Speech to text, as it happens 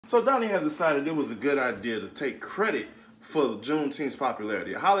So Donnie has decided it was a good idea to take credit for Juneteenth's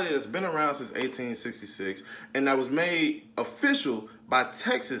popularity, a holiday that's been around since 1866 and that was made official by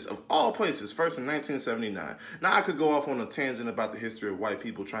Texas, of all places, first in 1979. Now, I could go off on a tangent about the history of white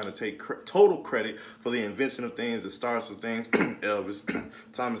people trying to take total credit for the invention of things, the stars of things, Elvis,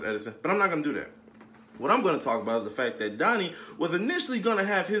 Thomas Edison, but I'm not going to do that. What I'm going to talk about is the fact that Donnie was initially going to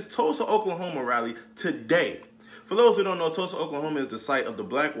have his Tulsa, Oklahoma rally today. For those who don't know, Tulsa, Oklahoma is the site of the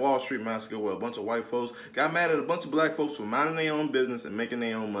Black Wall Street Massacre, where a bunch of white folks got mad at a bunch of black folks for minding their own business and making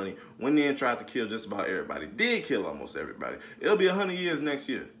their own money, went in and tried to kill just about everybody. Did kill almost everybody. It'll be 100 years next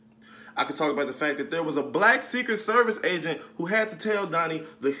year. I could talk about the fact that there was a black Secret Service agent who had to tell Donnie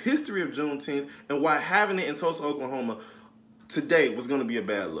the history of Juneteenth and why having it in Tulsa, Oklahoma today was going to be a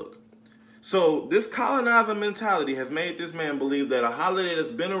bad look. So this colonizer mentality has made this man believe that a holiday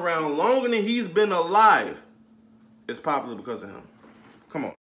that's been around longer than he's been alive is popular because of him. Come on.